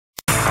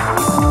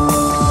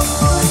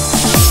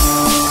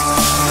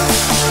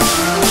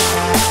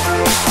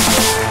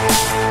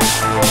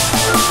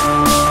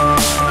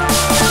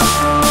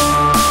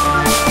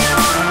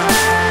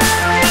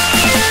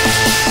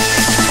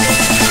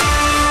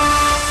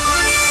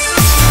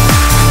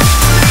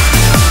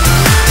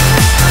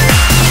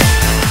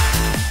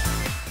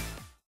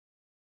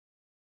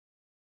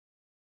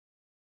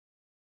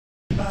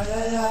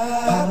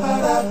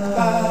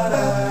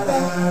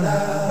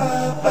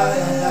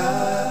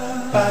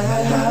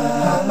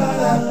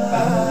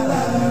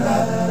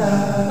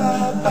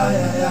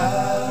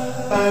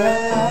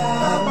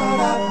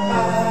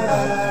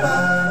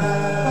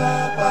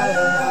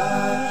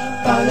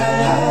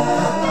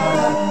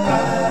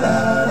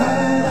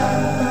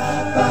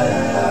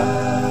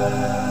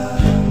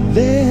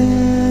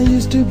There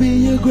used to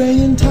be a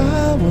graying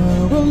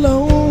tower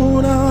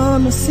alone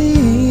on the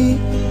sea.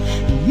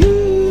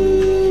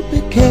 You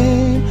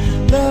became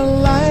the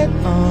light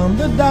on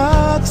the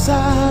dark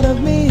side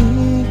of me.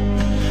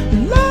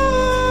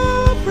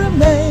 Love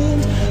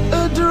remains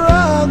a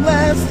drug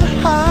that's the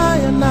high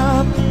and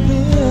not the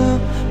pill.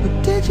 But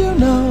did you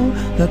know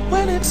that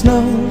when it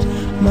snows,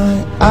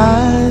 my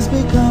eyes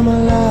become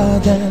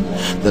large and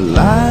the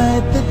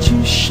light that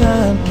you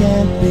shine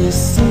can't be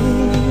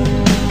seen?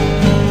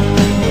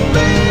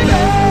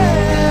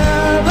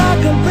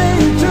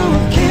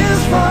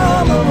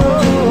 From a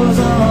rose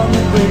on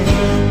the grave.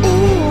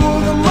 Ooh,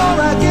 the more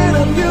I get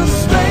of you,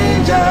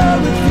 stranger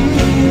it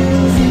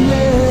feels,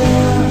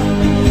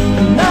 yeah.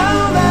 And now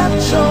that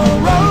your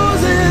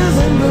rose is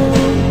in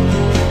bloom,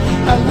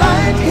 a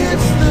light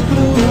hits the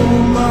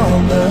gloom on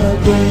the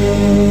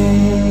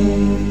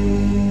grave.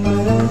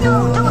 No,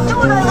 don't do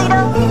it, Aelita.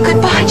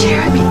 Goodbye,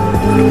 Jérémie.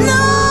 No!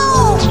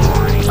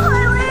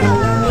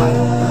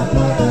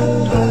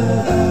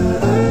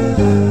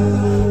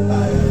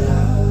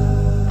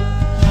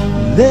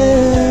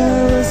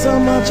 There is so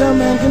much a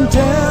man can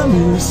tell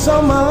me,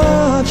 so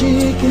much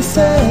he can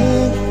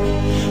say.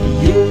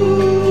 You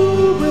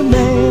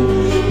remain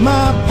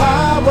my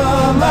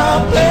power, my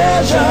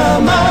pleasure,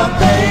 my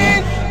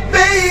pain,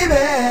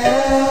 baby.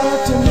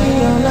 To me,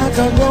 I'm like a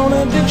grown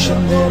addiction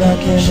that I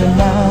can't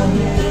deny.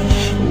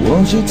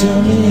 Won't you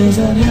tell me, is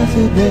that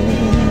healthy, baby?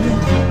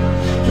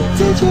 But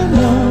did you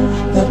know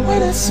that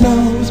when it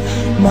snows,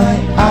 my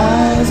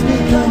eyes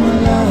become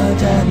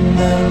large and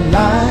the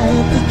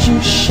light that you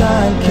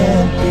shine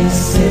can't be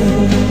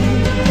seen?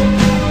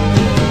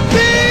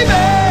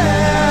 Baby,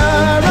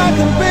 I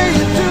compare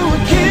you to a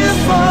kiss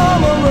from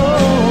a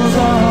rose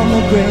on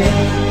the grave.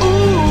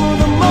 Ooh,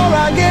 the more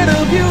I get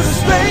of you, the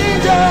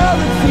stranger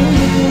it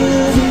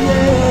feels,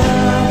 yeah.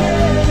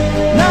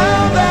 Now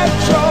that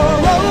your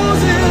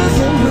rose is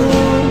in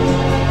bloom,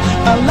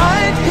 a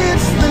light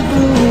hits the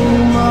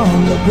gloom on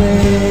the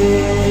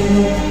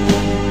grave.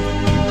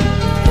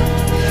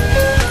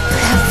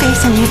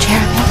 Faith in you,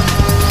 Jérémie.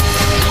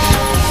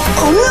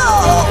 Oh no!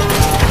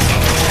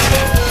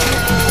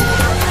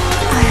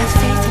 I have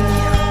faith in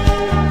you.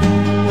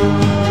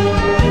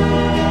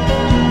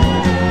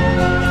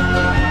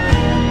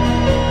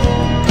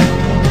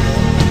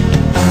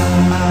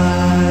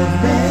 I've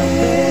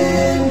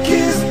been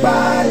kissed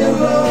by a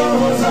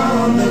rose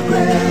on the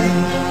grave.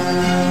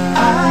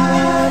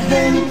 I've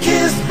been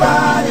kissed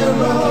by a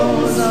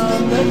rose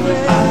on the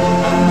grave.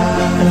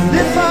 And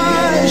if I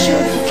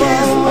should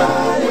kiss by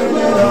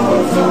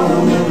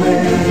on the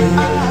grave,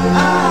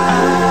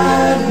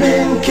 I've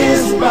been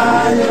kissed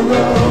by a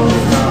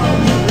rose on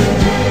the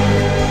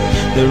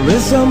grave. There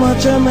is so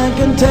much a man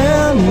can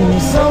tell me,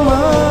 so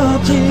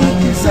much he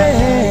can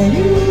say.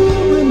 You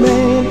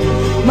remain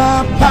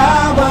my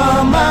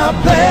power, my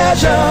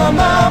pleasure,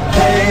 my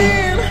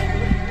pain.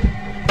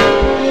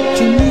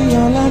 To me,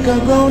 you're like a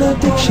grown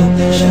addiction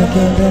that I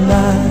can't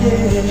deny.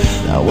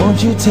 Now won't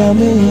you tell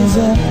me, is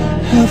that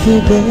healthy,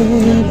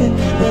 baby?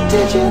 But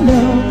did you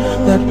know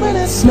that when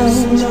it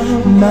snows,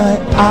 my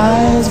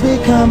eyes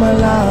become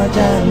large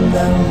and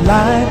the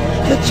light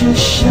that you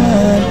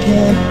shine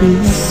can't be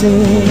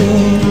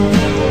seen?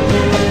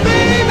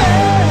 Baby,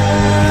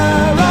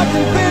 I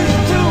can feel you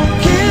to a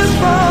kiss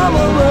from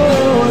a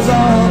rose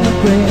on the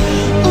grave.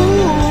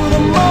 Ooh, the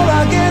more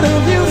I get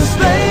of you, the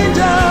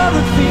stranger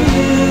it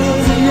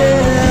feels,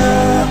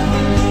 yeah.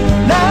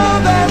 Now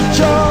that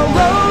your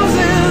rose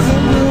is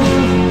in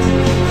bloom,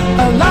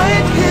 a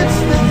light hits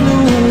the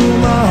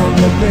gloom on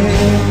the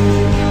grave.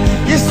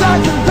 Yes, I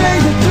can pay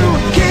you to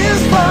a kiss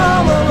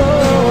from a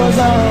rose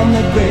on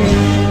the grave.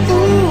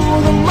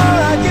 Ooh, the more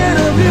I get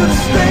of you, the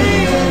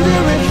stranger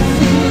it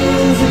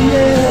feels,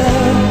 yeah.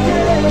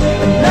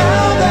 And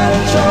now that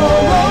your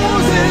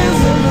rose is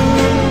in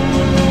bloom,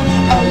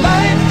 a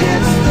light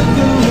hits the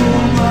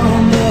gloom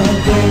on the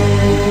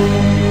grave.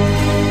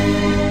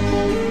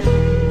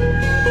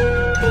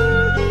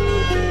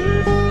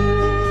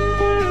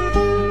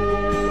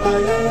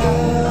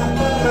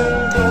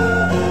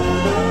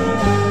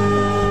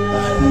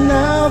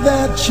 Now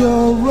that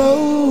your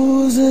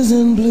rose is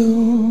in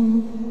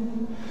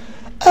bloom,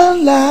 a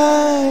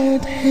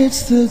light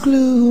hits the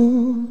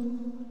gloom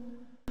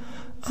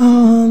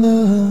on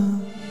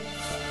the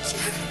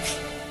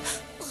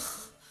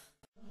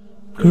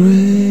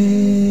grave.